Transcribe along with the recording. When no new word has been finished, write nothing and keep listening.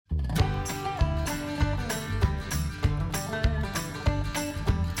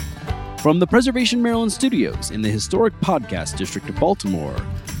From the Preservation Maryland studios in the historic podcast district of Baltimore,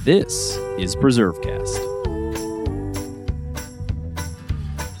 this is PreserveCast.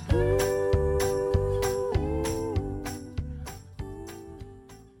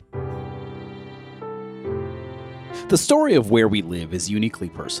 The story of where we live is uniquely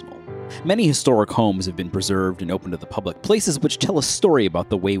personal. Many historic homes have been preserved and open to the public, places which tell a story about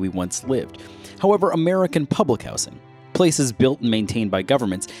the way we once lived. However, American public housing, places built and maintained by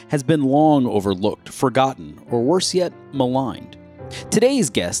governments, has been long overlooked, forgotten, or worse yet, maligned. Today's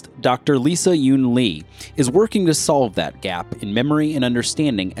guest, Dr. Lisa Yoon Lee, is working to solve that gap in memory and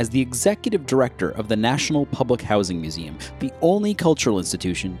understanding as the executive director of the National Public Housing Museum, the only cultural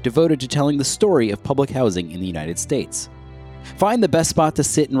institution devoted to telling the story of public housing in the United States. Find the best spot to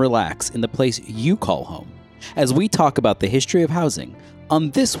sit and relax in the place you call home as we talk about the history of housing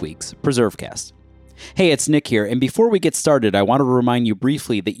on this week's PreserveCast. Hey, it's Nick here, and before we get started, I want to remind you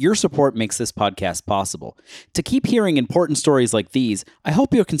briefly that your support makes this podcast possible. To keep hearing important stories like these, I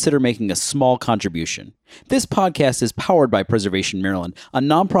hope you'll consider making a small contribution. This podcast is powered by Preservation Maryland, a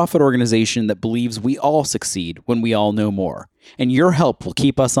nonprofit organization that believes we all succeed when we all know more, and your help will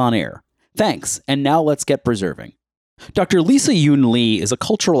keep us on air. Thanks, and now let's get preserving. Dr. Lisa Yoon Lee is a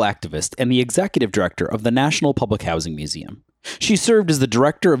cultural activist and the executive director of the National Public Housing Museum. She served as the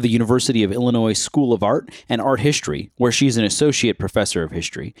director of the University of Illinois School of Art and Art History, where she's an associate professor of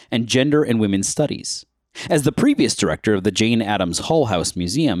history and gender and women's studies. As the previous director of the Jane Addams Hull House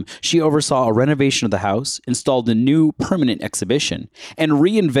Museum, she oversaw a renovation of the house, installed a new permanent exhibition, and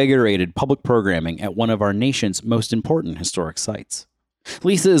reinvigorated public programming at one of our nation's most important historic sites.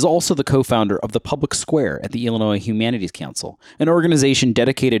 Lisa is also the co-founder of the Public Square at the Illinois Humanities Council, an organization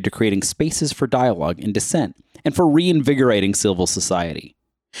dedicated to creating spaces for dialogue and dissent, and for reinvigorating civil society.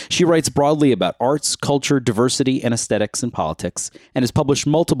 She writes broadly about arts, culture, diversity, and aesthetics and politics, and has published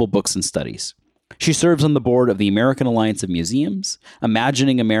multiple books and studies. She serves on the board of the American Alliance of Museums,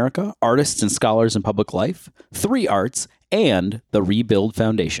 Imagining America, Artists and Scholars in Public Life, 3 Arts, and the Rebuild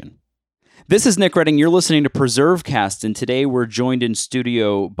Foundation. This is Nick Redding. You're listening to PreserveCast, and today we're joined in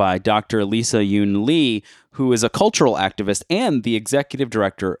studio by Dr. Lisa Yoon Lee, who is a cultural activist and the executive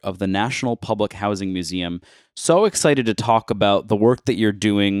director of the National Public Housing Museum. So excited to talk about the work that you're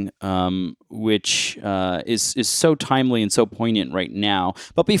doing, which is so timely and so poignant right now.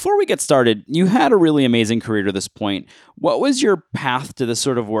 But before we get started, you had a really amazing career to this point. What was your path to this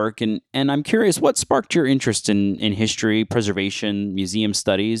sort of work? And I'm curious, what sparked your interest in history, preservation, museum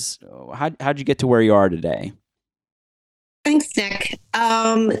studies? How'd you get to where you are today? Thanks, Nick.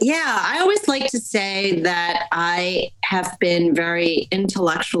 I always like to say that I have been very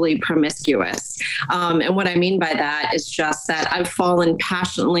intellectually promiscuous. And what I mean by that is just that I've fallen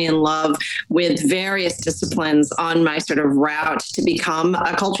passionately in love with various disciplines on my sort of route to become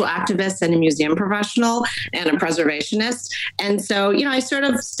a cultural activist and a museum professional and a preservationist. And so, I sort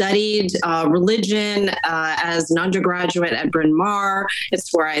of studied religion as an undergraduate at Bryn Mawr.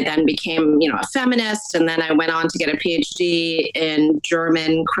 It's where I then became, a feminist. And then I went on to get a PhD in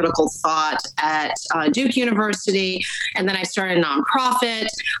German critical thought at Duke University. And then I started a nonprofit.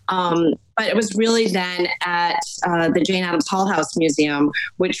 But it was really then at the Jane Addams Hull House Museum,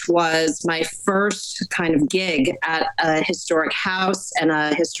 which was my first kind of gig at a historic house and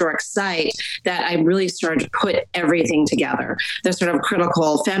a historic site, that I really started to put everything together. The sort of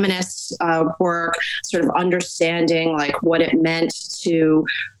critical feminist work, sort of understanding like what it meant to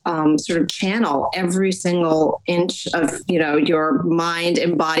sort of channel every single inch of, your mind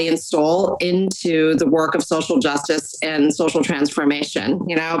and body and soul into the work of social justice and social transformation,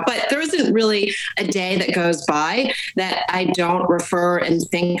 but there isn't really a day that goes by that I don't refer and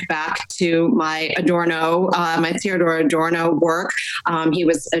think back to my my Theodor Adorno work. He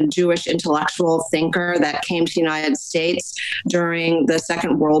was a Jewish intellectual thinker that came to the United States during the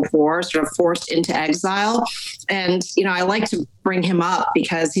Second World War, sort of forced into exile. And, I like to bring him up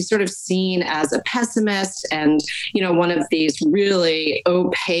because he's sort of seen as a pessimist and, one of these really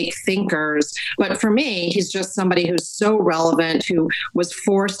opaque thinkers. But for me, he's just somebody who's so relevant, who was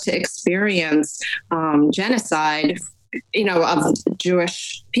forced to experience genocide, of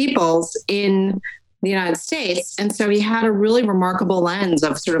Jewish peoples in the United States. And so he had a really remarkable lens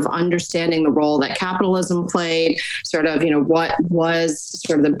of sort of understanding the role that capitalism played, sort of, what was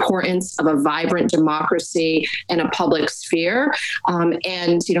sort of the importance of a vibrant democracy and a public sphere,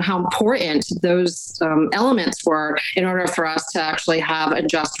 and, how important those elements were in order for us to actually have a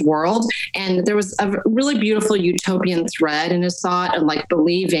just world. And there was a really beautiful utopian thread in his thought and like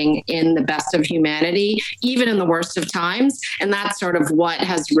believing in the best of humanity, even in the worst of times. And that's sort of what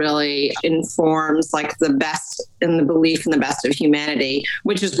has really informed just like the best in the belief in the best of humanity,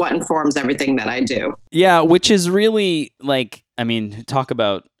 which is what informs everything that I do. Yeah, which is really talk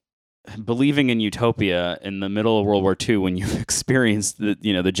about believing in utopia in the middle of World War II when you've experienced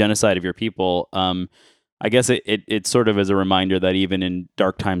the genocide of your people. I guess it sort of is a reminder that even in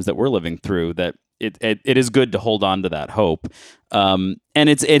dark times that we're living through, that it is good to hold on to that hope. And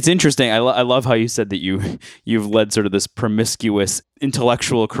it's interesting. I love how you said that you've led sort of this promiscuous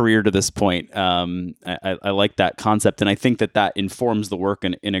intellectual career to this point. I like that concept, and I think that informs the work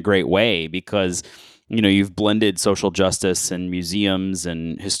in a great way, because you've blended social justice and museums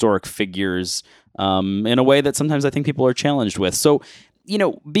and historic figures in a way that sometimes I think people are challenged with. So,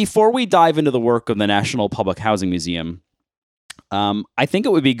 before we dive into the work of the National Public Housing Museum, I think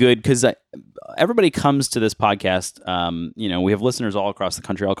it would be good, because everybody comes to this podcast. We have listeners all across the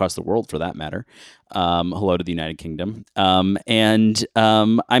country, all across the world for that matter. Hello to the United Kingdom. And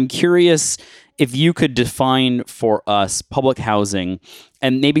I'm curious if you could define for us public housing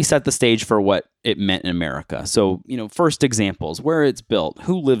and maybe set the stage for what it meant in America. So, first examples, where it's built,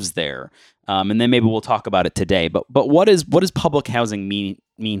 who lives there, and then maybe we'll talk about it today. But what does public housing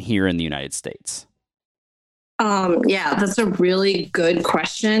mean here in the United States? Yeah, that's a really good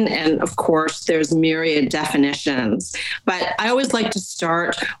question. And of course, there's myriad definitions. But I always like to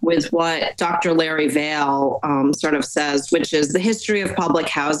start with what Dr. Larry Vail sort of says, which is the history of public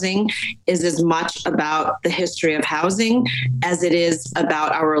housing is as much about the history of housing as it is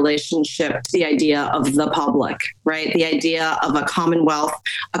about our relationship to the idea of the public, right? The idea of a commonwealth,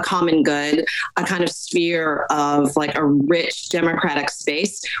 a common good, a kind of sphere of like a rich democratic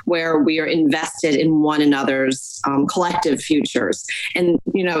space where we are invested in one another's collective futures. And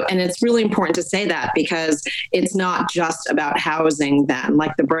it's really important to say that, because it's not just about housing then,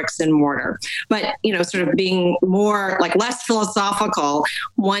 like the bricks and mortar, but, sort of being more like less philosophical,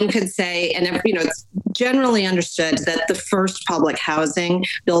 one could say, and, it's generally understood that the first public housing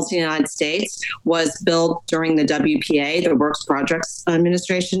built in the United States was built during the WPA, the Works Projects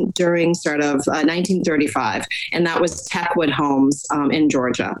Administration, during sort of 1935. And that was Techwood Homes in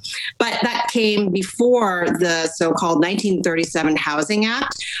Georgia. But that came before the so-called 1937 Housing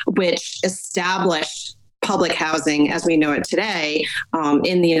Act, which established public housing as we know it today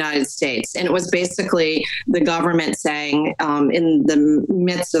in the United States. And it was basically the government saying in the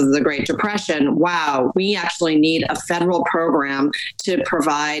midst of the Great Depression, wow, we actually need a federal program to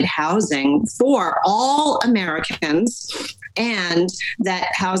provide housing for all Americans, and that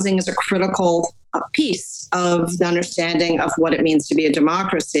housing is a critical piece of the understanding of what it means to be a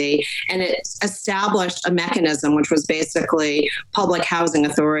democracy. And it established a mechanism, which was basically public housing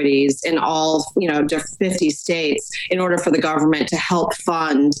authorities in all, 50 states, in order for the government to help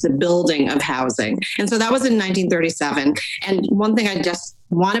fund the building of housing. And so that was in 1937. And one thing I just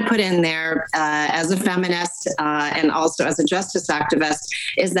want to put in there as a feminist and also as a justice activist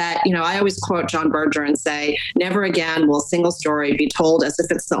is that, I always quote John Berger and say, never again will a single story be told as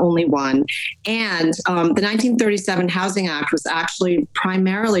if it's the only one. And the 1937 Housing Act was actually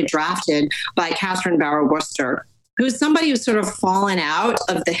primarily drafted by Catherine Barrow Worcester, who's somebody who's sort of fallen out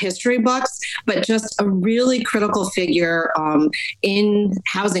of the history books, but just a really critical figure in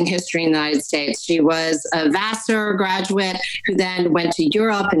housing history in the United States. She was a Vassar graduate who then went to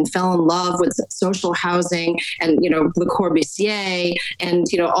Europe and fell in love with social housing and, Le Corbusier and,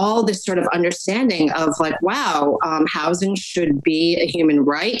 all this sort of understanding of like, wow, housing should be a human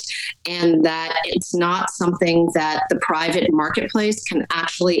right, and that it's not something that the private marketplace can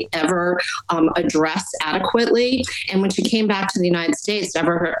actually ever address adequately. And when she came back to the United States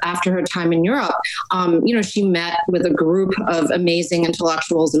after her time in Europe, she met with a group of amazing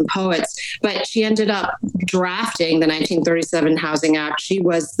intellectuals and poets, but she ended up drafting the 1937 Housing Act. She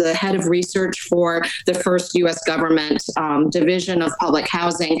was the head of research for the first U.S. government division of public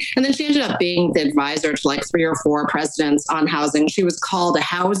housing. And then she ended up being the advisor to like 3 or 4 presidents on housing. She was called a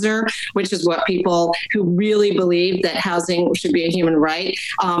houser, which is what people who really believed that housing should be a human right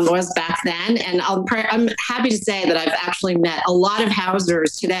was back then. And I'm happy to say that I've actually met a lot of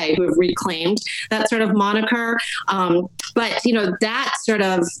housers today who have reclaimed that sort of moniker. But, that sort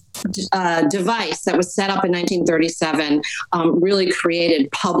of device that was set up in 1937 really created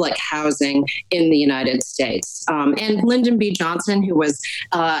public housing in the United States. And Lyndon B. Johnson, who was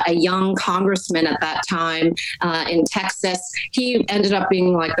a young congressman at that time in Texas, he ended up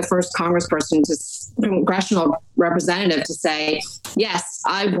being like the first congressional representative to say, yes,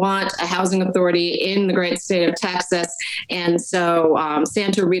 I want a housing authority in the great state of Texas. And so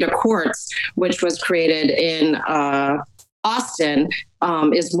Santa Rita Courts, which was created in Austin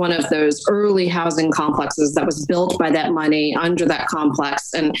is one of those early housing complexes that was built by that money under that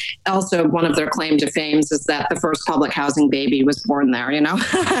complex. And also one of their claim to fame is that the first public housing baby was born there, you know?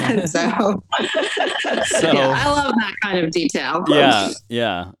 so yeah, I love that kind of detail. Yeah,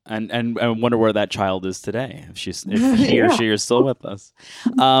 yeah. And I wonder where that child is today, if he or she is still with us.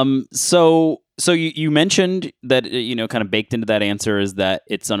 So you mentioned that, kind of baked into that answer is that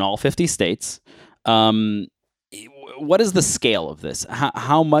it's in all 50 states. What is the scale of this?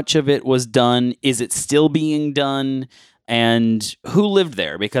 How much of it was done? Is it still being done? And who lived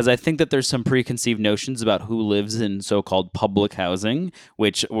there? Because I think that there's some preconceived notions about who lives in so-called public housing,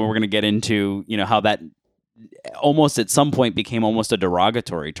 which we're going to get into, how that almost at some point became almost a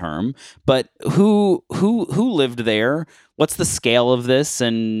derogatory term. But who lived there? What's the scale of this?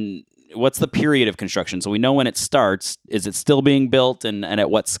 And what's the period of construction? So we know when it starts. Is it still being built, and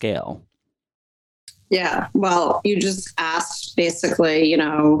at what scale? Yeah, well, you just asked basically,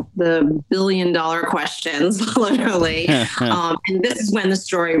 the billion-dollar questions, literally. And this is when the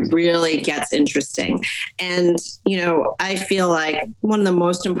story really gets interesting. And, I feel like one of the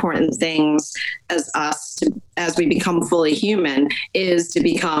most important things as we become fully human is to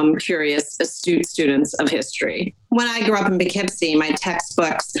become curious, astute students of history. When I grew up in Poughkeepsie, my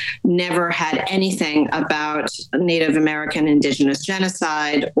textbooks never had anything about Native American indigenous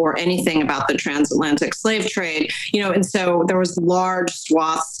genocide or anything about the transatlantic slave trade, and so there was large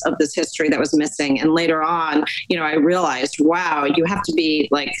swaths of this history that was missing. And later on, I realized, wow, you have to be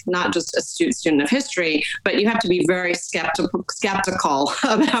like not just a student of history, but you have to be very skeptical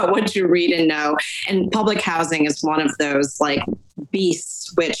about what you read and know. And public housing is one of those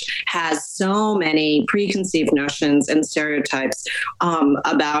beasts which has so many preconceived notions and stereotypes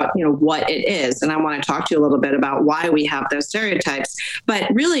about what it is. And I want to talk to you a little bit about why we have those stereotypes.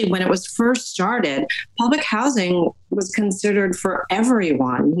 But really, when it was first started, public housing was considered for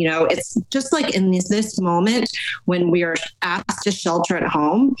everyone. It's just like in this moment when we are asked to shelter at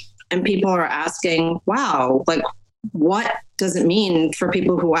home and people are asking, wow, what does it mean for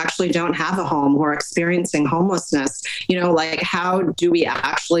people who actually don't have a home, who are experiencing homelessness? How do we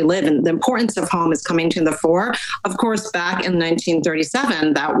actually live? And the importance of home is coming to the fore. Of course, back in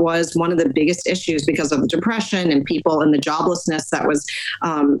 1937, that was one of the biggest issues because of the Depression and people and the joblessness that was,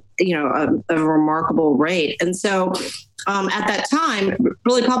 a remarkable rate. And so at that time,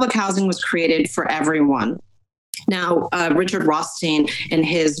 really public housing was created for everyone. Now, Richard Rothstein, in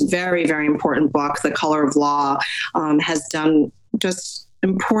his very, very important book, The Color of Law, has done just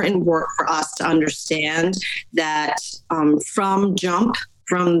important work for us to understand that from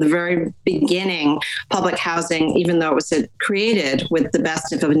the very beginning, public housing, even though it was created with the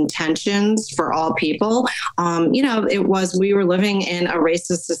best of intentions for all people, we were living in a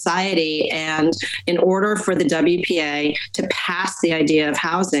racist society. And in order for the WPA to pass the idea of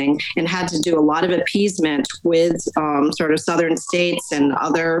housing, and had to do a lot of appeasement with sort of southern states and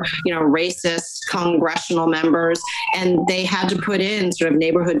other, racist congressional members. And they had to put in sort of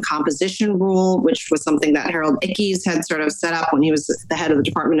neighborhood composition rule, which was something that Harold Ickes had sort of set up when he was the head of the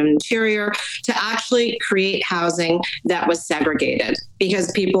Department of Interior, to actually create housing that was segregated,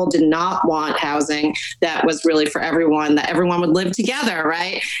 because people did not want housing that was really for everyone, that everyone would live together,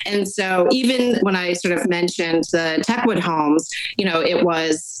 right? And so even when I sort of mentioned the Techwood homes, it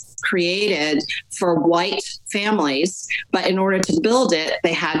was created for white families, but in order to build it,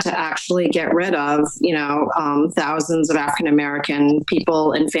 they had to actually get rid of, thousands of African American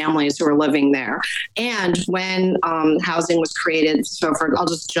people and families who were living there. And when housing was created, I'll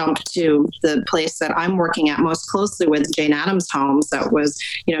just jump to the place that I'm working at most closely with, Jane Addams Homes, that was,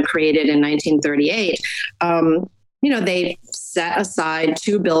 created in 1938. They set aside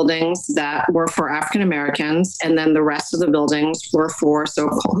 2 buildings that were for African Americans, and then the rest of the buildings were for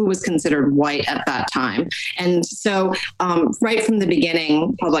who was considered white at that time. And so right from the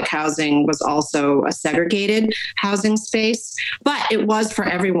beginning, public housing was also a segregated housing space, but it was for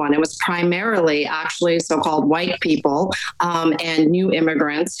everyone. It was primarily actually so-called white people and new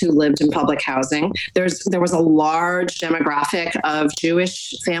immigrants who lived in public housing. There was a large demographic of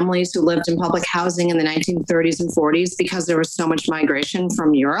Jewish families who lived in public housing in the 1930s and 40s because there was so much migration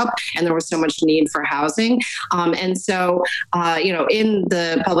from Europe and there was so much need for housing. And so, in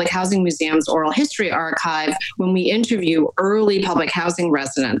the Public Housing Museum's Oral History Archive, when we interview early public housing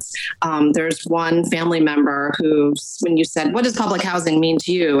residents, there's one family member who, when you said, what does public housing mean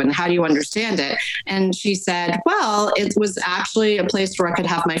to you and how do you understand it? And she said, well, it was actually a place where I could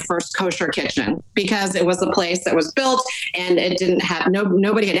have my first kosher kitchen, because it was a place that was built and it didn't have,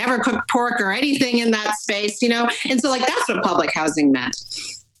 nobody had ever cooked pork or anything in that space, And so that's what public housing meant.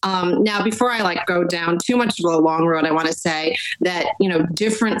 Now, before I go down too much of a long road, I want to say that,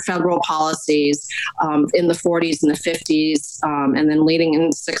 different federal policies in the 40s and the 50s, and then leading in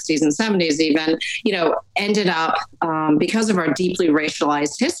the 60s and 70s even, ended up, because of our deeply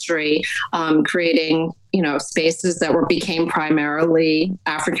racialized history, creating spaces that became primarily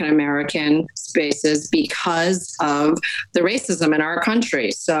African American spaces because of the racism in our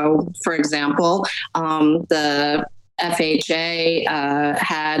country. So, for example, the FHA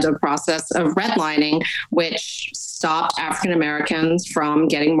had a process of redlining, which stopped African Americans from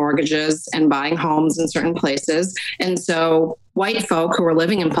getting mortgages and buying homes in certain places. And so white folk who were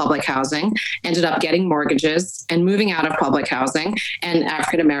living in public housing ended up getting mortgages and moving out of public housing. And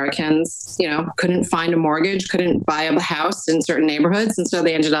African Americans, couldn't find a mortgage, couldn't buy a house in certain neighborhoods. And so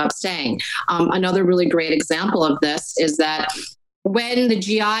they ended up staying. Another really great example of this is that when the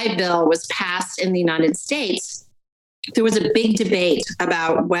GI Bill was passed in the United States, there was a big debate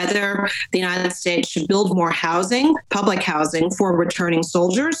about whether the United States should build more housing, public housing, for returning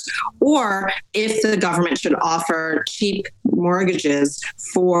soldiers, or if the government should offer cheap mortgages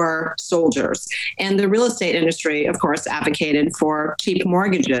for soldiers. And the real estate industry, of course, advocated for cheap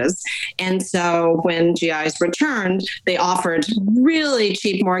mortgages. And so when GIs returned, they offered really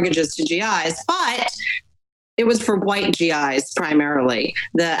cheap mortgages to GIs, but it was for white GIs primarily.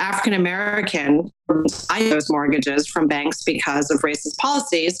 The African American buy those mortgages from banks because of racist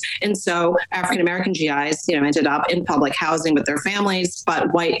policies. And so African American GIs, ended up in public housing with their families,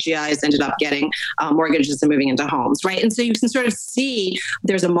 but white GIs ended up getting mortgages and moving into homes, right? And so you can sort of see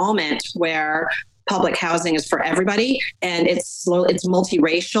there's a moment where public housing is for everybody, and it's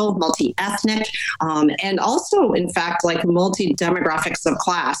multiracial, multi-ethnic, and also, in fact, multi-demographics of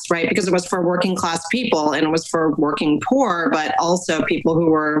class, right? Because it was for working class people and it was for working poor, but also people who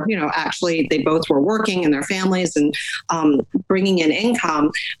were, actually they both were working in their families and bringing in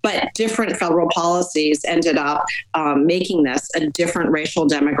income. But different federal policies ended up making this a different racial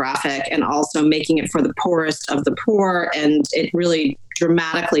demographic and also making it for the poorest of the poor, and it really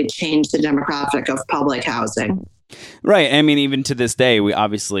dramatically changed the demographic of public housing. Right. I mean, even to this day, we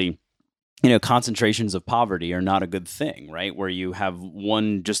obviously, concentrations of poverty are not a good thing, right? Where you have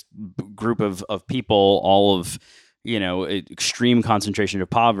one just group of people, all of, extreme concentration of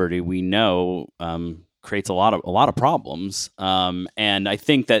poverty, we know creates a lot of problems. And I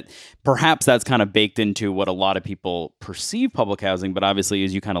think that perhaps that's kind of baked into what a lot of people perceive public housing, but obviously,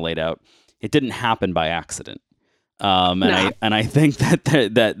 as you kind of laid out, it didn't happen by accident. No. I think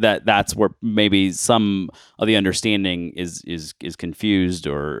that's where maybe some of the understanding is confused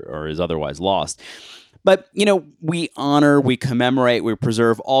or is otherwise lost. But we honor, we commemorate, we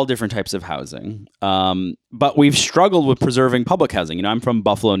preserve all different types of housing. But we've struggled with preserving public housing. I'm from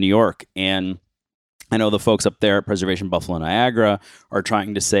Buffalo, New York, and I know the folks up there at Preservation Buffalo Niagara are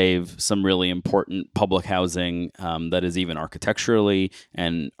trying to save some really important public housing that is even architecturally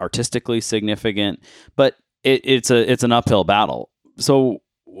and artistically significant. But it's an uphill battle. So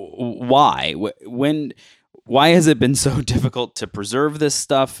why has it been so difficult to preserve this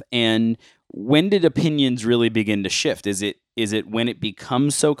stuff? And when did opinions really begin to shift? Is it when it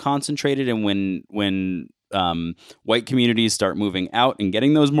becomes so concentrated and when white communities start moving out and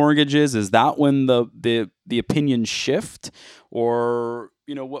getting those mortgages? Is that when the opinions shift, or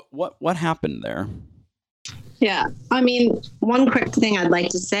what happened there? Yeah. I mean, one quick thing I'd like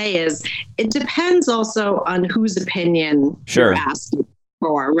to say is it depends also on whose opinion you're asking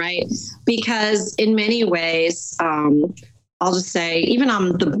for, right? Because in many ways, I'll just say, even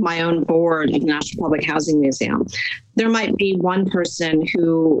on my own board of the National Public Housing Museum, there might be one person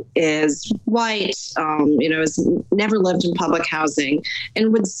who is white, has never lived in public housing,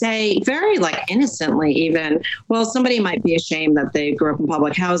 and would say very innocently even, well, somebody might be ashamed that they grew up in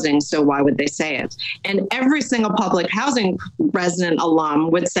public housing, so why would they say it? And every single public housing resident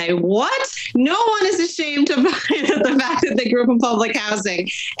alum would say, what? No one is ashamed of the fact that they grew up in public housing.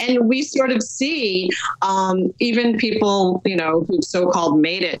 And we sort of see even people, who so-called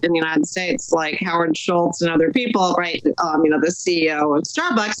made it in the United States, like Howard Schultz and other people, right? The CEO of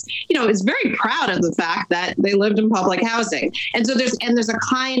Starbucks, is very proud of the fact that they lived in public housing. And so there's a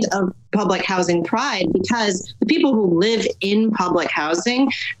kind of public housing pride, because the people who live in public housing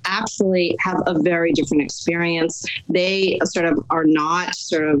actually have a very different experience. They sort of are not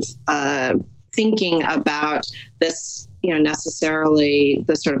thinking about this, necessarily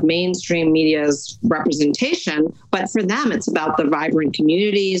the sort of mainstream media's representation, but for them, it's about the vibrant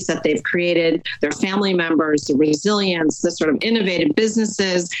communities that they've created, their family members, the resilience, the sort of innovative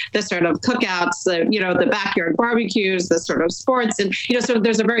businesses, the sort of cookouts, the backyard barbecues, the sort of sports, and, so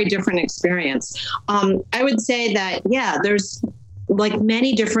there's a very different experience. I would say that, there's like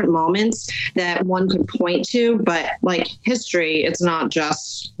many different moments that one could point to, but like history, it's not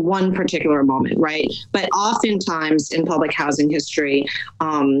just one particular moment, right? But oftentimes in public housing history,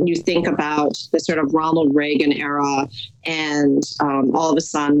 you think about the sort of Ronald Reagan era, and all of a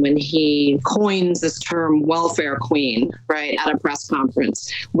sudden when he coins this term welfare queen, right, at a press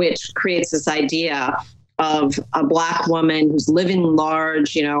conference, which creates this idea of a Black woman who's living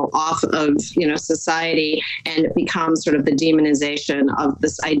large, off of, society, and it becomes sort of the demonization of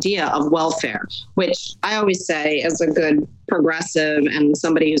this idea of welfare, which I always say, as a good progressive and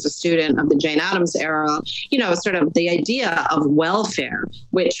somebody who's a student of the Jane Addams era, sort of the idea of welfare,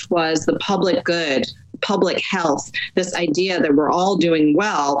 which was the public good, public health, this idea that we're all doing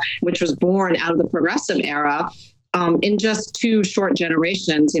well, which was born out of the progressive era. In just 2 short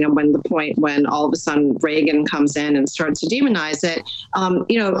generations, when all of a sudden Reagan comes in and starts to demonize it,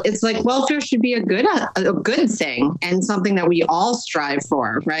 it's like welfare should be a good thing and something that we all strive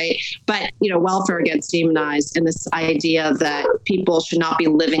for, right? But, welfare gets demonized, and this idea that people should not be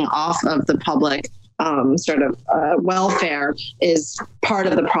living off of the public welfare is part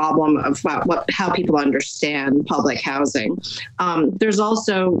of the problem of how people understand public housing. There's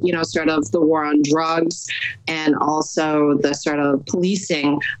also, sort of the war on drugs, and also the sort of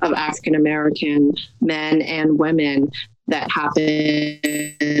policing of African American men and women that happened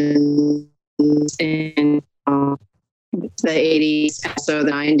in the 80s, also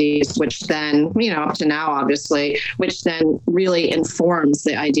the 90s, which then, up to now, obviously, which then really informs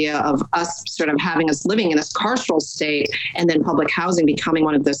the idea of us sort of having us living in this carceral state, and then public housing becoming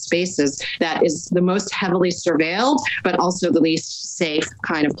one of those spaces that is the most heavily surveilled, but also the least safe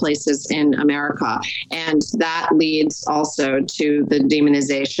kind of places in America. And that leads also to the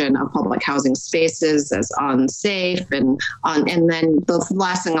demonization of public housing spaces as unsafe. And then the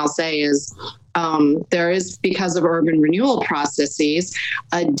last thing I'll say is, there is, because of urban renewal processes,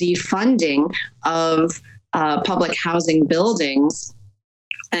 a defunding of public housing buildings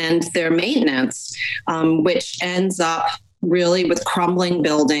and their maintenance, which ends up really with crumbling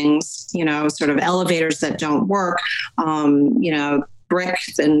buildings, sort of elevators that don't work,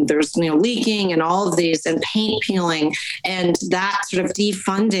 bricks, and there's leaking and all of these, and paint peeling, and that sort of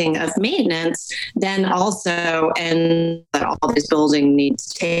defunding of maintenance then also, and that all these buildings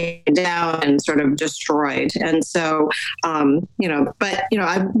needs taken down and sort of destroyed. And so one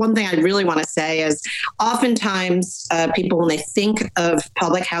thing I really want to say is, oftentimes people, when they think of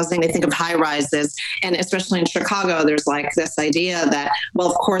public housing, they think of high rises, and especially in Chicago, there's like this idea that, well,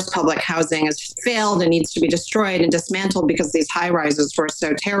 of course public housing has failed and needs to be destroyed and dismantled because these high rises were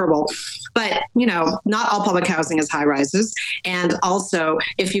so terrible. But, not all public housing is high rises. And also,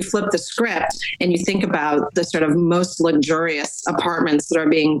 if you flip the script and you think about the sort of most luxurious apartments that are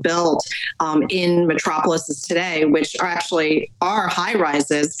being built in metropolises today, which are high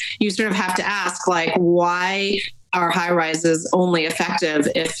rises, you sort of have to ask, like, why are high rises only effective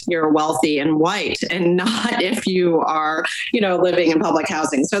if you're wealthy and white, and not if you are, living in public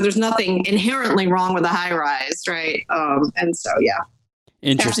housing? So there's nothing inherently wrong with a high rise, right? And so, yeah.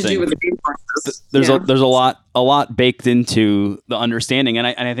 Interesting. Has to do with the resources. There's a lot baked into the understanding, and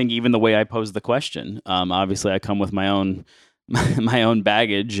I think even the way I pose the question. Obviously, I come with my own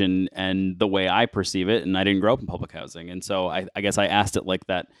baggage and the way I perceive it, and I didn't grow up in public housing, and so I guess I asked it like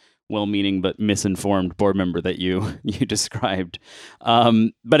that well-meaning but misinformed board member that you described.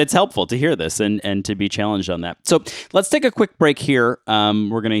 But it's helpful to hear this and to be challenged on that. So let's take a quick break here.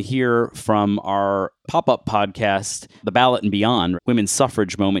 We're going to hear from our pop-up podcast, The Ballot and Beyond, Women's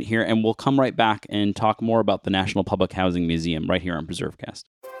Suffrage Moment here, and we'll come right back and talk more about the National Public Housing Museum right here on PreserveCast.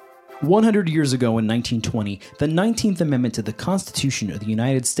 100 years ago in 1920, the 19th Amendment to the Constitution of the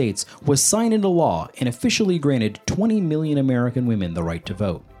United States was signed into law and officially granted 20 million American women the right to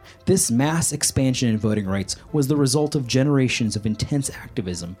vote. This mass expansion in voting rights was the result of generations of intense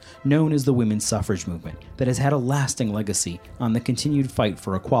activism known as the women's suffrage movement that has had a lasting legacy on the continued fight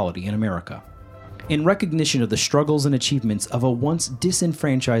for equality in America. In recognition of the struggles and achievements of a once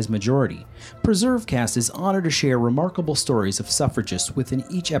disenfranchised majority, PreserveCast is honored to share remarkable stories of suffragists within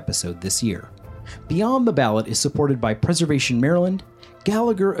each episode this year. Beyond the Ballot is supported by Preservation Maryland,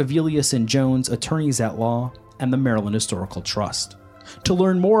 Gallagher, Avelius & Jones Attorneys at Law, and the Maryland Historical Trust. To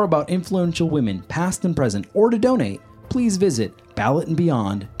learn more about influential women, past and present, or to donate, please visit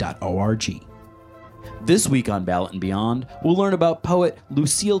ballotandbeyond.org. This week on Ballot and Beyond, we'll learn about poet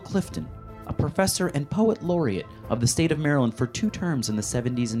Lucille Clifton, a professor and poet laureate of the state of Maryland for 2 terms in the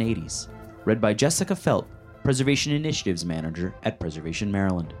 70s and 80s, read by Jessica Felt, Preservation Initiatives Manager at Preservation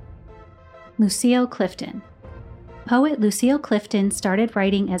Maryland. Lucille Clifton. Poet Lucille Clifton started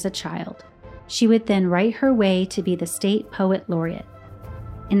writing as a child. She would then write her way to be the state poet laureate.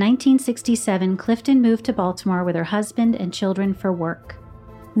 In 1967, Clifton moved to Baltimore with her husband and children for work.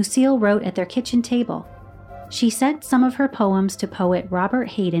 Lucille wrote at their kitchen table. She sent some of her poems to poet Robert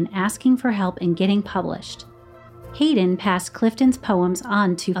Hayden, asking for help in getting published. Hayden passed Clifton's poems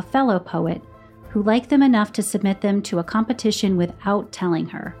on to a fellow poet who liked them enough to submit them to a competition without telling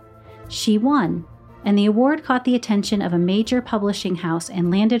her. She won, and the award caught the attention of a major publishing house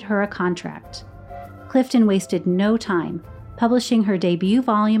and landed her a contract. Clifton wasted no time, publishing her debut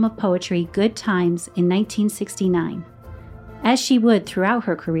volume of poetry, Good Times, in 1969. As she would throughout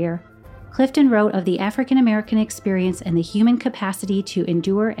her career, Clifton wrote of the African American experience and the human capacity to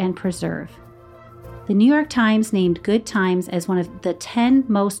endure and preserve. The New York Times named Good Times as one of the 10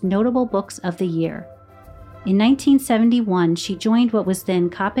 most notable books of the year. In 1971, she joined what was then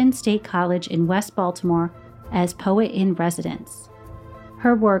Coppin State College in West Baltimore as poet in residence.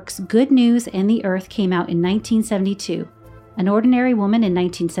 Her works Good News and The Earth came out in 1972, An Ordinary Woman in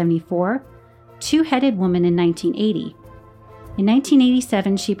 1974, Two-Headed Woman in 1980. In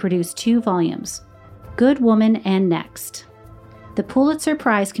 1987, she produced 2 volumes, Good Woman and Next. The Pulitzer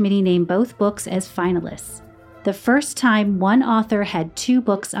Prize Committee named both books as finalists, the first time one author had 2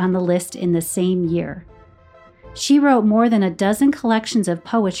 books on the list in the same year. She wrote more than a dozen collections of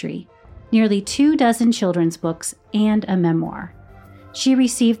poetry, nearly 24 children's books, and a memoir. She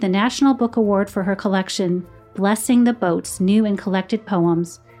received the National Book Award for her collection, Blessing the Boats, New and Collected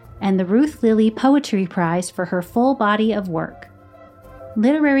Poems, and the Ruth Lilly Poetry Prize for her full body of work.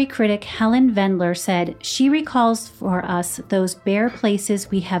 Literary critic Helen Vendler said, "She recalls for us those bare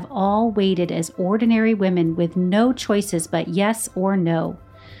places we have all waited as ordinary women with no choices but yes or no.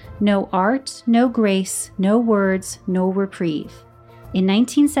 No art, no grace, no words, no reprieve." In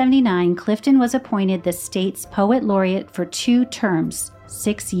 1979, Clifton was appointed the state's poet laureate for 2 terms,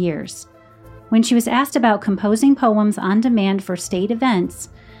 6 years. When she was asked about composing poems on demand for state events,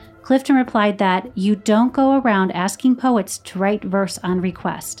 Clifton replied that, "You don't go around asking poets to write verse on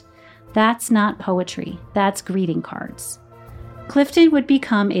request. That's not poetry, that's greeting cards." Clifton would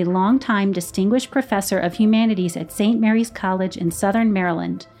become a longtime distinguished professor of humanities at St. Mary's College in Southern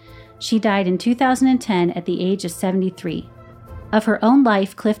Maryland. She died in 2010 at the age of 73. Of her own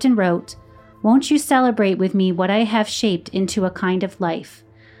life, Clifton wrote, "Won't you celebrate with me what I have shaped into a kind of life?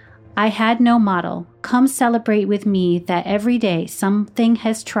 I had no model. Come celebrate with me that every day something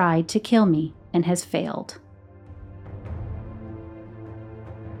has tried to kill me and has failed."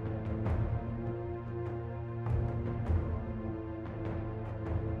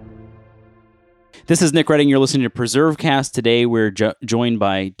 This is Nick Redding. You're listening to PreserveCast. Today we're joined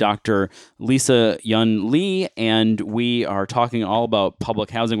by Dr. Lisa Yun Lee, and we are talking all about public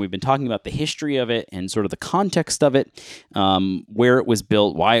housing. We've been talking about the history of it and sort of the context of it, where it was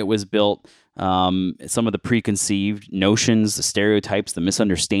built, why it was built, some of the preconceived notions, the stereotypes, the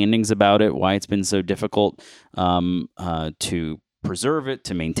misunderstandings about it, why it's been so difficult to preserve it,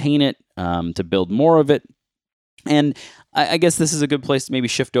 to maintain it, to build more of it. And I guess this is a good place to maybe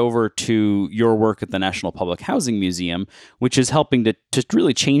shift over to your work at the National Public Housing Museum, which is helping to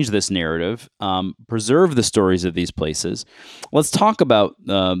really change this narrative, preserve the stories of these places. Let's talk about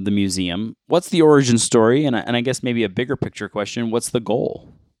the museum. What's the origin story? And I guess maybe a bigger picture question, what's the goal?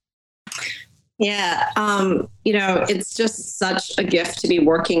 Yeah, it's just such a gift to be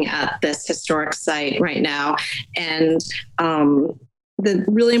working at this historic site right now. And the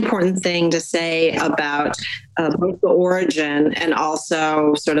really important thing to say about both the origin and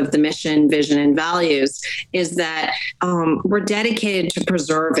also sort of the mission, vision, and values is that we're dedicated to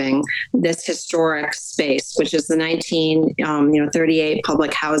preserving this historic space, which is the 1938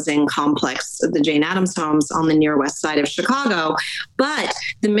 public housing complex, the Jane Addams Homes on the near west side of Chicago. But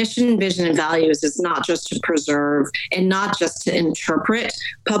the mission, vision, and values is not just to preserve and not just to interpret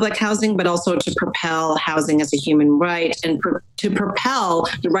public housing, but also to propel housing as a human right and to propel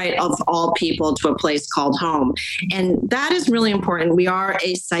the right of all people to a place called home. And that is really important. We are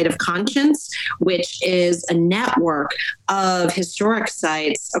a site of conscience, which is a network of historic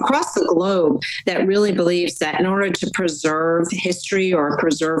sites across the globe that really believes that in order to preserve history or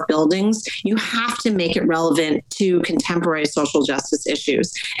preserve buildings, you have to make it relevant to contemporary social justice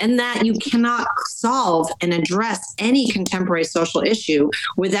issues, and that you cannot solve and address any contemporary social issue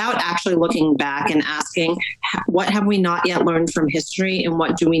without actually looking back and asking, what have we not yet learned from history, and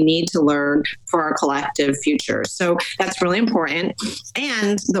what do we need to learn for our collective future? future. So that's really important.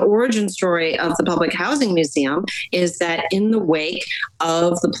 And the origin story of the Public Housing Museum is that in the wake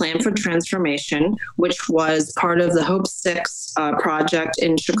of the Plan for Transformation, which was part of the Hope 6 project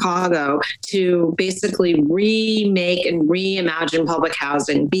in Chicago to basically remake and reimagine public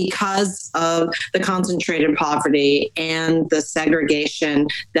housing because of the concentrated poverty and the segregation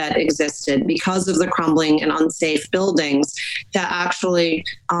that existed, because of the crumbling and unsafe buildings, to actually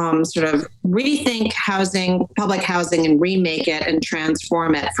sort of rethink housing, public housing, and remake it and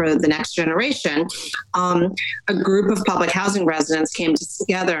transform it for the next generation. A group of public housing residents came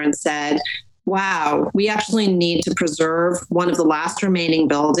together and said, wow, we actually need to preserve one of the last remaining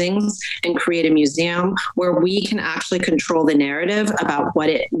buildings and create a museum where we can actually control the narrative about what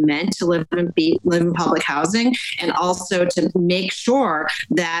it meant to live in public housing, and also to make sure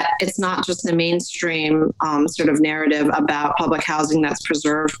that it's not just the mainstream sort of narrative about public housing that's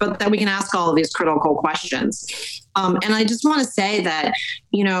preserved, but that we can ask all of these critical questions. And I just want to say that,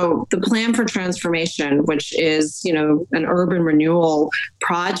 the Plan for Transformation, which is, an urban renewal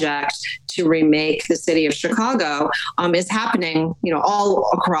project to remake the city of Chicago, is happening, all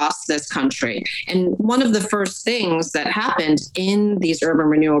across this country. And one of the first things that happened in these urban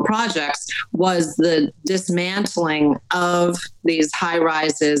renewal projects was the dismantling of these high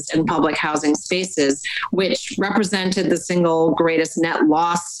rises and public housing spaces, which represented the single greatest net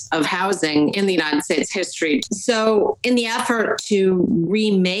loss of housing in the United States history. So in the effort to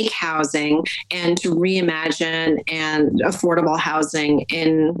remake housing and to reimagine and affordable housing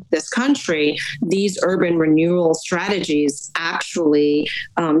in this country, these urban renewal strategies actually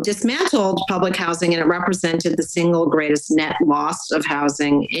dismantled public housing, and it represented the single greatest net loss of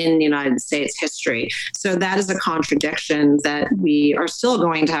housing in the United States history. So that is a contradiction that we are still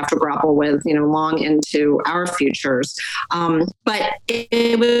going to have to grapple with, long into our futures. But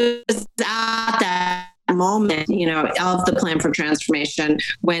it was at that moment, of the Plan for Transformation,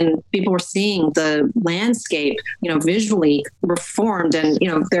 when people were seeing the landscape, visually reformed and,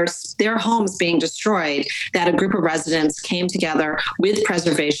 their homes being destroyed, that a group of residents came together with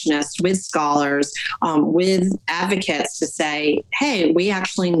preservationists, with scholars, with advocates to say, hey, we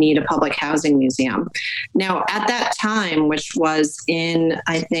actually need a public housing museum. Now, at that time, which was in,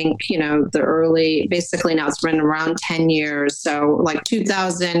 I think, the early, basically now it's been around 10 years. So like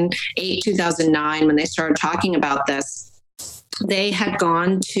 2008, 2009, when they started talking about this, they had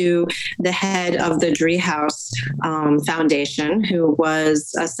gone to the head of the Driehaus Foundation, who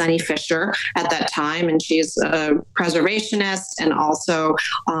was Sunny Fisher at that time, and she's a preservationist and also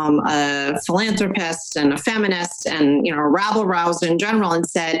a philanthropist and a feminist and a rabble rouser in general, and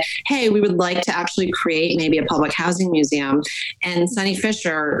said, hey, we would like to actually create maybe a public housing museum. And Sunny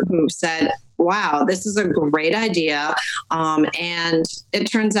Fisher, who said, wow, this is a great idea. And it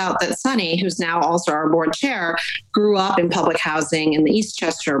turns out that Sunny, who's now also our board chair, grew up in public housing in the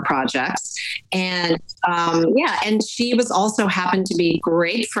Eastchester projects. And and she was also happened to be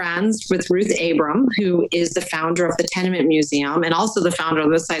great friends with Ruth Abram, who is the founder of the Tenement Museum and also the founder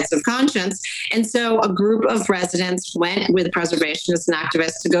of the Sites of Conscience. And so a group of residents went with preservationists and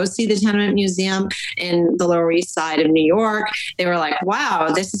activists to go see the Tenement Museum in the Lower East Side of New York. They were like,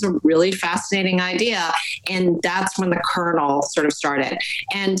 wow, this is a really fascinating idea. And that's when the kernel sort of started.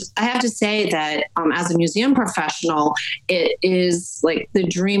 And I have to say that as a museum professional, it is like the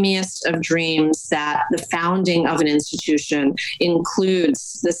dreamiest of dreams that the founding of an institution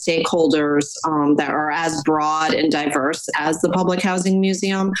includes the stakeholders that are as broad and diverse as the Public Housing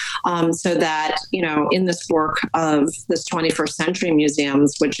Museum, so that, in this work of this 21st century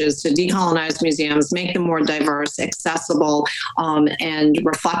museums, which is to decolonize museums, make them more diverse, accessible, and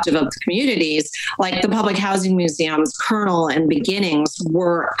reflective of the communities, like the Public Housing Museum's kernel and beginnings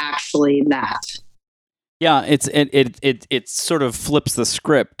were actually that. Yeah, it sort of flips the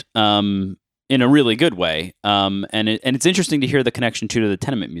script in a really good way, and it's interesting to hear the connection to the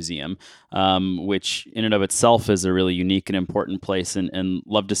Tenement Museum, which in and of itself is a really unique and important place, and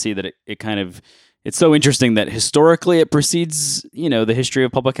love to see that it kind of. It's so interesting that historically it precedes, the history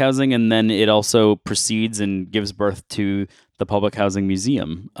of public housing, and then it also precedes and gives birth to the Public Housing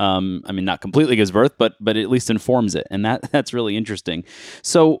Museum. Not completely gives birth, but at least informs it, and that's really interesting.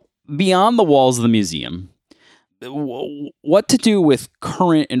 So beyond the walls of the museum, what to do with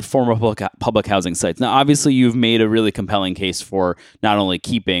current and former public housing sites? Now, obviously, you've made a really compelling case for not only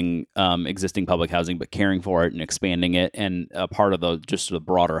keeping existing public housing, but caring for it and expanding it, and a part of the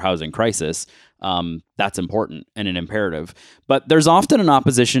broader housing crisis. That's important and an imperative. But there's often an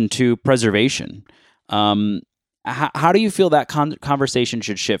opposition to preservation. How do you feel that conversation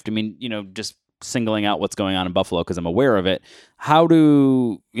should shift? Just singling out what's going on in Buffalo because I'm aware of it. How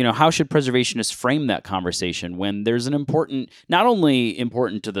should preservationists frame that conversation when there's an not only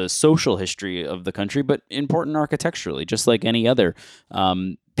important to the social history of the country, but important architecturally, just like any other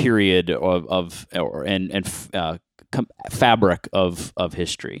period fabric of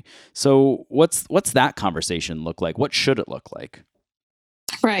history. So what's that conversation look like? What should it look like?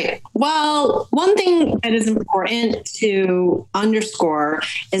 Right. Well, one thing that is important to underscore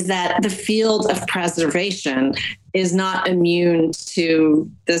is that the field of preservation is not immune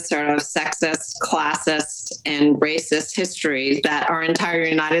to the sort of sexist, classist, and racist history that our entire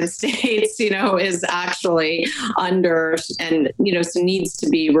United States, is actually under and, so needs to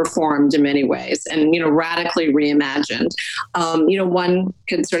be reformed in many ways and, radically reimagined. One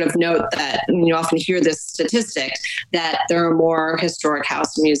could sort of note that you often hear this statistic that there are more historic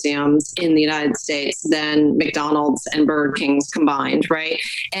house museums in the United States than McDonald's and Burger King's combined, right?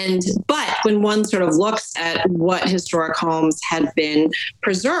 But when one sort of looks at what historic homes had been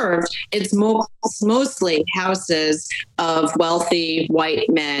preserved, it's mostly houses of wealthy white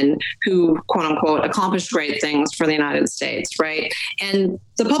men who, quote unquote, accomplished great things for the United States, right? And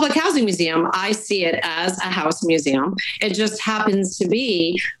the Public Housing Museum, I see it as a house museum. It just happens to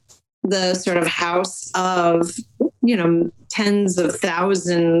be the sort of house of, tens of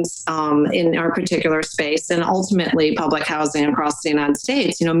thousands in our particular space, and ultimately public housing across the United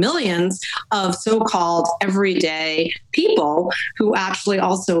States, millions of so-called everyday people who actually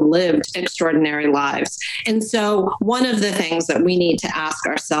also lived extraordinary lives. And so one of the things that we need to ask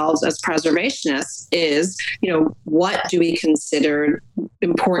ourselves as preservationists is, what do we consider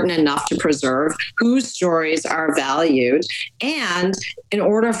important enough to preserve? Whose stories are valued? And in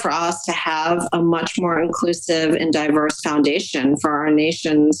order for us to have a much more inclusive and diverse foundation for our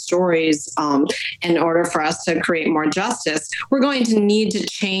nation's stories, in order for us to create more justice, we're going to need to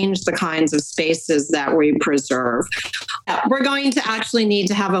change the kinds of spaces that we preserve. We're going to actually need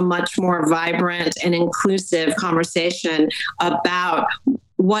to have a much more vibrant and inclusive conversation about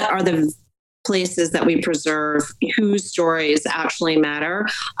what are the places that we preserve, whose stories actually matter.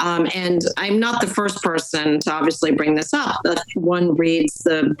 And I'm not the first person to obviously bring this up. If one reads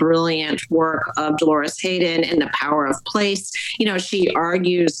the brilliant work of Dolores Hayden in The Power of Place, she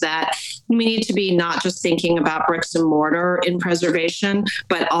argues that we need to be not just thinking about bricks and mortar in preservation,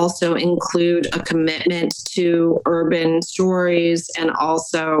 but also include a commitment to urban stories and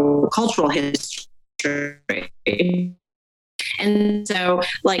also cultural history. And so,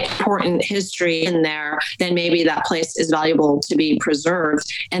 important history in there, then maybe that place is valuable to be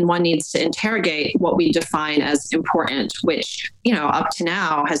preserved. And one needs to interrogate what we define as important, which, up to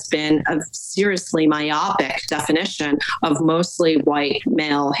now has been a seriously myopic definition of mostly white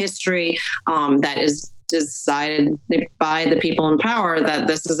male history that is decided by the people in power that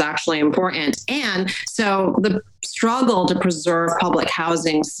this is actually important. And so the struggle to preserve public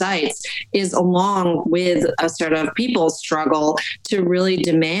housing sites is along with a sort of people's struggle to really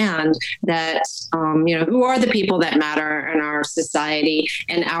demand that, who are the people that matter in our society,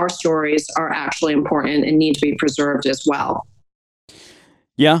 and our stories are actually important and need to be preserved as well.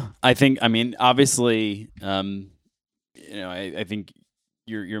 Yeah, obviously, I think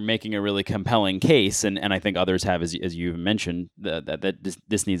you're making a really compelling case, and I think others have, as you mentioned, that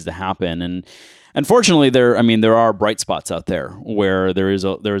this needs to happen. And unfortunately, there are bright spots out there where there is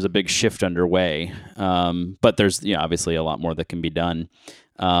a big shift underway, but there's obviously a lot more that can be done.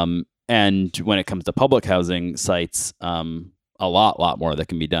 And when it comes to public housing sites, a lot more that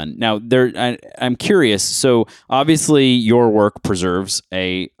can be done. Now, I'm curious. So obviously, your work preserves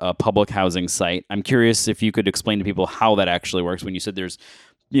a public housing site. I'm curious if you could explain to people how that actually works. When you said there's,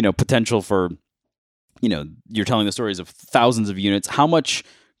 potential for, you're telling the stories of thousands of units. How much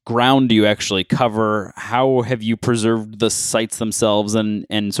ground do you actually cover? How have you preserved the sites themselves?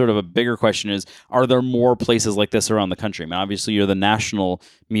 And sort of a bigger question is, are there more places like this around the country? Obviously, you're the National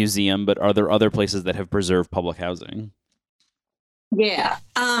Museum, but are there other places that have preserved public housing? Yeah.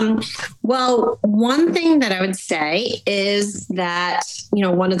 Well, one thing that I would say is that,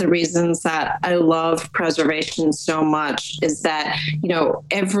 one of the reasons that I love preservation so much is that,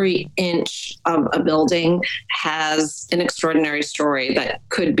 every inch of a building has an extraordinary story that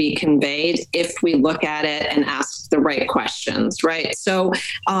could be conveyed if we look at it and ask the right questions, right? So,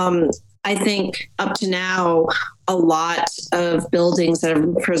 I think up to now, a lot of buildings that have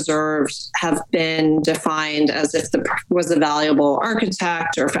been preserved have been defined as if was a valuable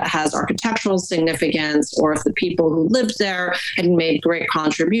architect, or if it has architectural significance, or if the people who lived there had made great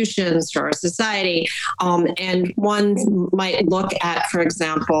contributions to our society. And one might look at, for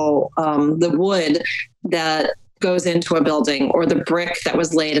example, the wood that goes into a building or the brick that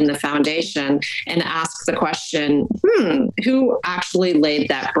was laid in the foundation and ask the question, who actually laid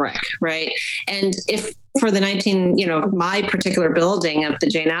that brick, right? And if for the my particular building of the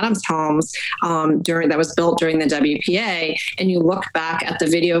Jane Addams homes that was built during the WPA, and you look back at the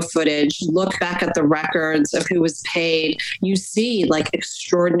video footage, look back at the records of who was paid, you see like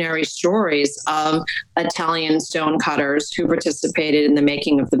extraordinary stories of Italian stonecutters who participated in the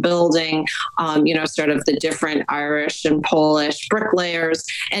making of the building, sort of the different Irish and Polish bricklayers.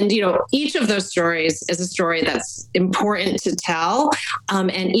 And, each of those stories is a story that's important to tell.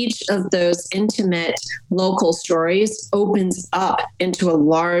 And each of those intimate local stories opens up into a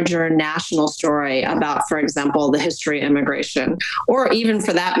larger national story about, for example, the history of immigration, or even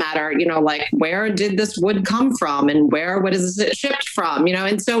for that matter, like where did this wood come from and what is it shipped from,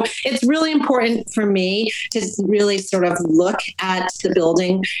 and so it's really important for me to really sort of look at the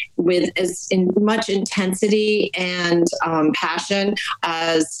building with as much intensity and passion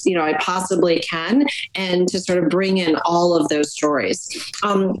as, I possibly can, and to sort of bring in all of those stories.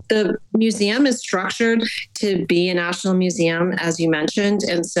 The museum is structured to be a national museum, as you mentioned.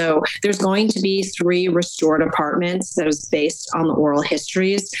 And so there's going to be 3 restored apartments that is based on the oral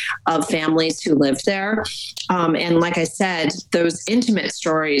histories of families who lived there. And like I said, those intimate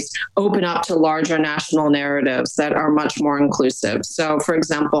stories open up to larger national narratives that are much more inclusive. So for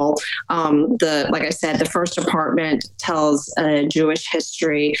example, like I said, the first apartment tells a Jewish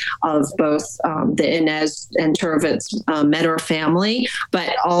history of both the Inez and Turvitz Metter family,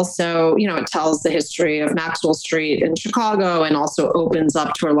 but also, it tells the history of Maxwell Street in Chicago, and also opens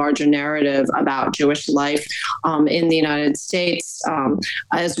up to a larger narrative about Jewish life in the United States,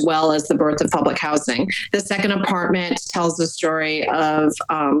 as well as the birth of public housing. The second apartment tells the story of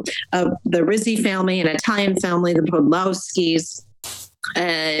the Rizzi family, an Italian family, the Podlowskis,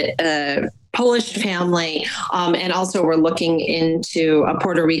 Polish family, and also we're looking into a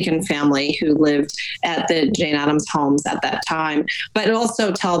Puerto Rican family who lived at the Jane Addams homes at that time. But it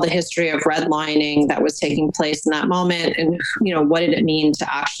also tell the history of redlining that was taking place in that moment, and what did it mean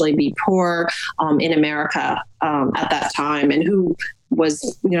to actually be poor in America at that time, and who was,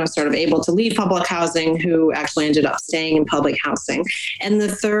 sort of able to leave public housing, who actually ended up staying in public housing. And the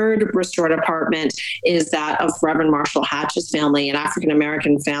third restored apartment is that of Reverend Marshall Hatch's family, an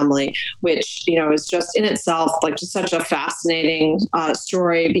African-American family, which, is just in itself like just such a fascinating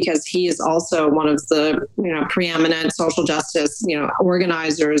story, because he is also one of the, preeminent social justice,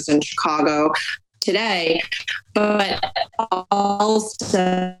 organizers in Chicago today, but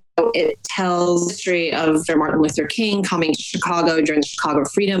also it tells the history of Martin Luther King coming to Chicago during the Chicago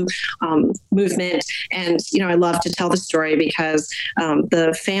Freedom movement. And, I love to tell the story because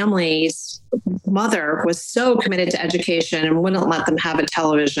the family's mother was so committed to education and wouldn't let them have a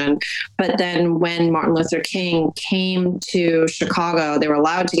television. But then when Martin Luther King came to Chicago, they were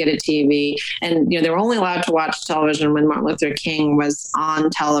allowed to get a TV, and they were only allowed to watch television when Martin Luther King was on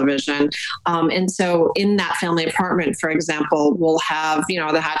television. And so in that family apartment, for example, we'll have,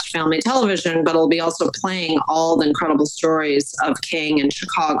 the Hatch family television, but it'll be also playing all the incredible stories of King in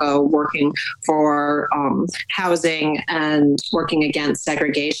Chicago, working for housing and working against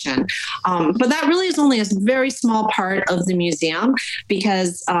segregation. But that really is only a very small part of the museum,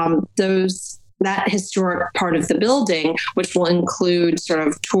 because that historic part of the building, which will include sort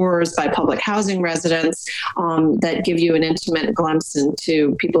of tours by public housing residents that give you an intimate glimpse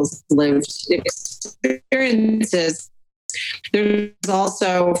into people's lived experiences. There's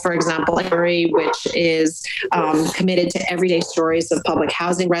also, for example, a library which is committed to everyday stories of public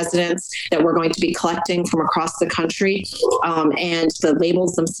housing residents that we're going to be collecting from across the country. And the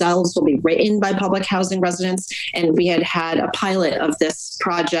labels themselves will be written by public housing residents. And we had a pilot of this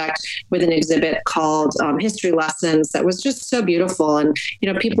project with an exhibit called History Lessons that was just so beautiful. And,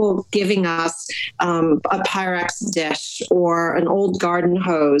 people giving us a Pyrex dish or an old garden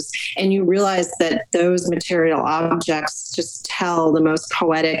hose. And you realize that those material objects just tell the most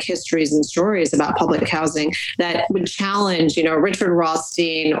poetic histories and stories about public housing that would challenge, Richard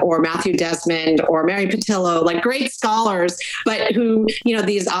Rothstein or Matthew Desmond or Mary Patillo, like great scholars, but who,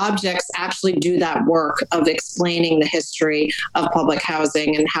 these objects actually do that work of explaining the history of public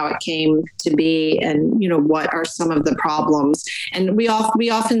housing and how it came to be, and, what are some of the problems. And we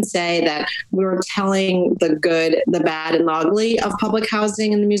often say that we're telling the good, the bad, and the ugly of public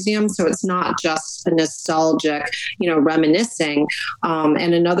housing in the museum. So it's not just a nostalgic, reminiscing.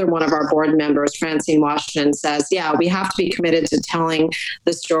 And another one of our board members, Francine Washington, says, we have to be committed to telling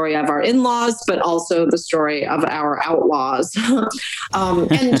the story of our in-laws, but also the story of our outlaws.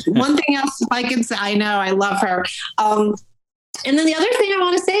 And one thing else, if I can say, I know, I love her. And then the other thing I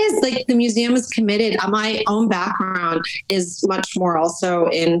want to say is like the museum is committed. My own background is much more also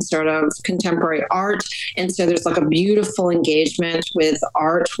in sort of contemporary art. And so there's like a beautiful engagement with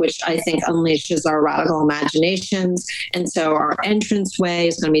art, which I think unleashes our radical imaginations. And so our entranceway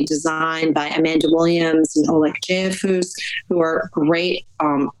is going to be designed by Amanda Williams and Oleg Jayafus, who are great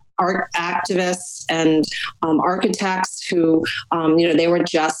art activists and architects who, they were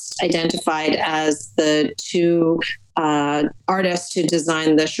just identified as the two artists who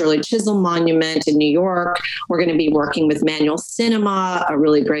designed the Shirley Chisholm Monument in New York. We're going to be working with Manual Cinema, a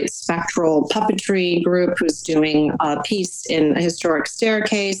really great spectral puppetry group who's doing a piece in a historic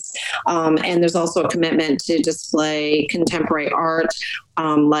staircase. And there's also a commitment to display contemporary art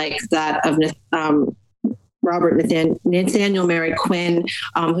like that of Robert Nathaniel Mary Quinn,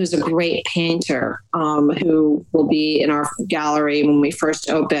 who's a great painter, who will be in our gallery when we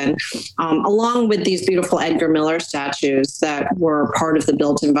first open, along with these beautiful Edgar Miller statues that were part of the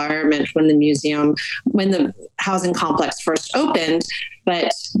built environment when the housing complex first opened,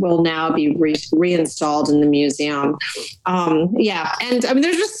 but will now be reinstalled in the museum. And I mean,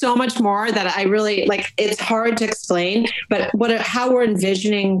 there's just so much more that I really like. It's hard to explain, but how we're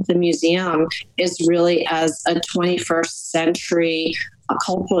envisioning the museum is really as a 21st century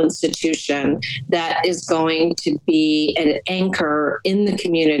cultural institution that is going to be an anchor in the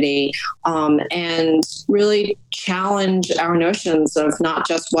community and really challenge our notions of not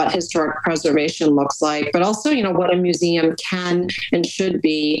just what historic preservation looks like, but also, what a museum can and should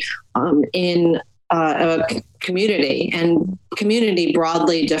be in a community, and community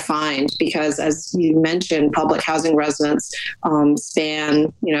broadly defined, because as you mentioned, public housing residents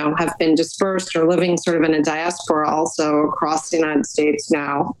have been dispersed or living sort of in a diaspora also across the United States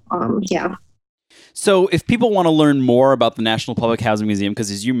now. So if people want to learn more about the National Public Housing Museum,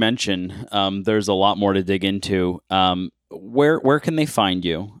 because as you mentioned, there's a lot more to dig into, where can they find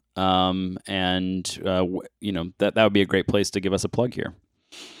you? That would be a great place to give us a plug here.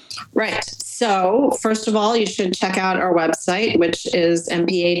 Right. So first of all, you should check out our website, which is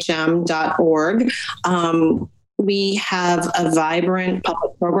mphm.org. We have a vibrant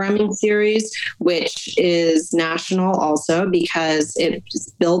public programming series, which is national also because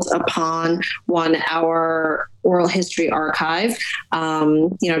it's built upon our oral history archive.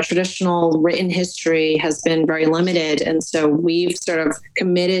 Traditional written history has been very limited. And so we've sort of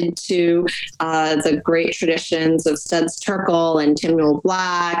committed to the great traditions of Studs Terkel and Timuel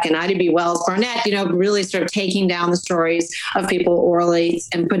Black and Ida B. Wells Barnett, really sort of taking down the stories of people orally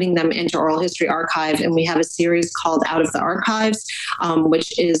and putting them into oral history archive. And we have a series called Out of the Archives,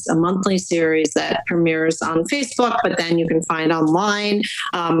 which is a monthly series that premieres on Facebook, but then you can find online,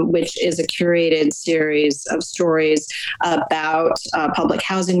 which is a curated series of stories about public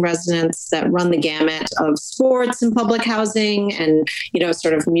housing residents that run the gamut of sports in public housing and,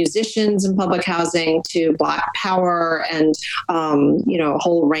 sort of musicians in public housing to Black Power and, a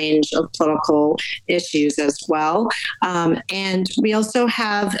whole range of political issues as well. And we also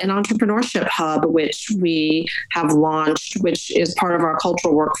have an entrepreneurship hub, which we have launched, which is part of our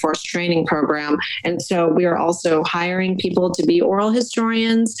cultural workforce training program. And so we are also hiring people to be oral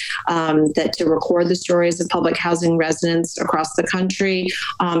historians, to record the stories of public housing residents across the country,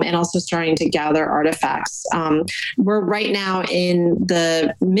 and also starting to gather artifacts. We're right now in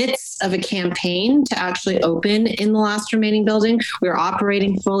the midst of a campaign to actually open in the last remaining building. We're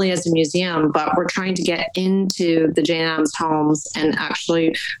operating fully as a museum, but we're trying to get into the Jane Addams homes and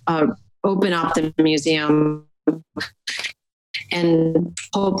actually open up the museum and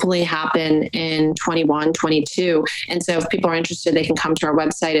hopefully happen in 21, 22. And so if people are interested, they can come to our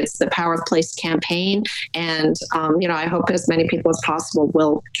website. It's the Power of Place campaign. And, I hope as many people as possible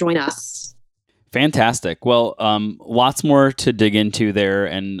will join us. Fantastic. Well, lots more to dig into there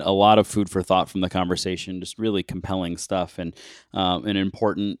and a lot of food for thought from the conversation. Just really compelling stuff and an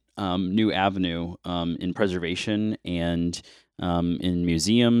important new avenue in preservation and in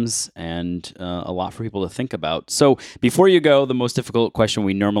museums and a lot for people to think about. So before you go, the most difficult question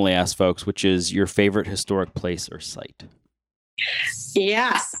we normally ask folks, which is your favorite historic place or site?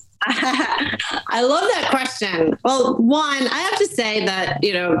 Yes. I love that question. Well, one, I have to say that,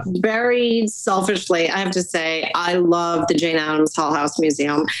 very selfishly, I have to say I love the Jane Addams Hull House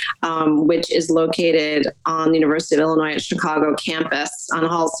Museum, which is located on the University of Illinois at Chicago campus on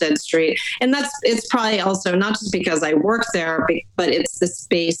Halsted Street. And it's probably also not just because I work there, but it's the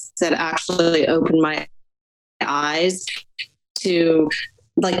space that actually opened my eyes to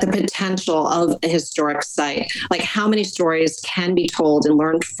like the potential of a historic site, like how many stories can be told and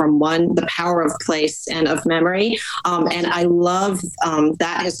learned from one, the power of place and of memory. And I love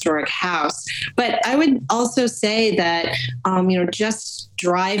that historic house. But I would also say that, just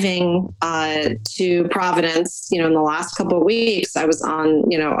driving to Providence, in the last couple of weeks, I was on,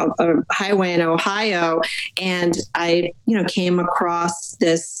 a highway in Ohio, and I, came across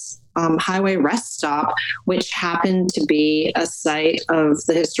this highway rest stop, which happened to be a site of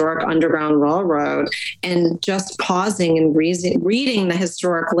the historic Underground Railroad. And just pausing and reading the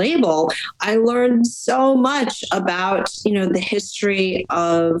historic label, I learned so much about, the history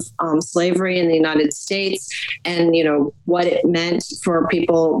of slavery in the United States and, what it meant for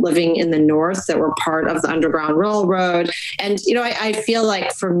people living in the North that were part of the Underground Railroad. And, I feel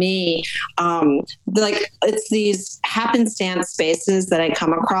like for me, it's these happenstance spaces that I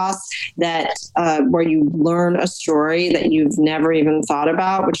come across that where you learn a story that you've never even thought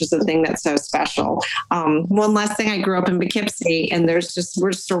about, which is the thing that's so special. One last thing, I grew up in Poughkeepsie, and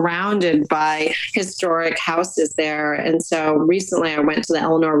we're surrounded by historic houses there. And so recently I went to the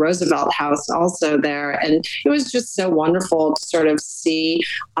Eleanor Roosevelt House also there, and it was just so wonderful to sort of see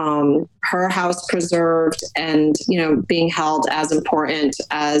her house preserved and, being held as important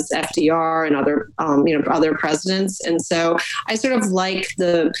as FDR and other presidents. And so I sort of like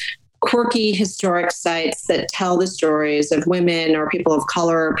the quirky historic sites that tell the stories of women or people of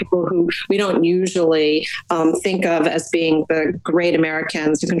color, people who we don't usually think of as being the great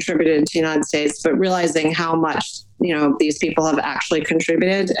Americans who contributed to the United States, but realizing how much, these people have actually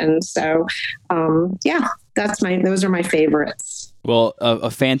contributed. And so, those are my favorites. Well,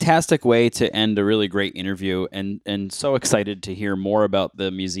 a fantastic way to end a really great interview, and so excited to hear more about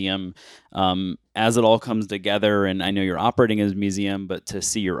the museum as it all comes together. And I know you're operating as a museum, but to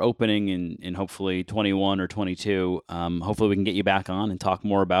see your opening in hopefully 21 or 22, hopefully we can get you back on and talk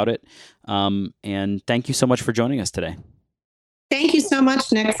more about it. And thank you so much for joining us today. Thank you so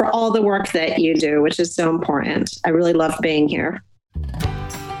much, Nick, for all the work that you do, which is so important. I really love being here.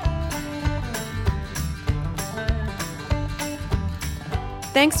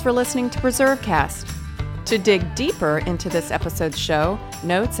 Thanks for listening to PreserveCast. To dig deeper into this episode's show,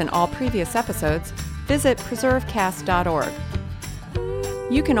 notes, and all previous episodes, visit preservecast.org.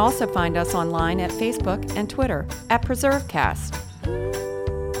 You can also find us online at Facebook and Twitter at PreserveCast.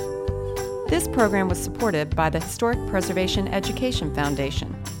 This program was supported by the Historic Preservation Education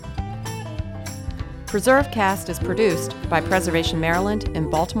Foundation. PreserveCast is produced by Preservation Maryland in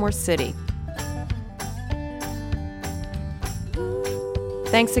Baltimore City.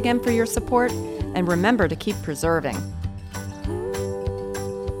 Thanks again for your support, and remember to keep preserving.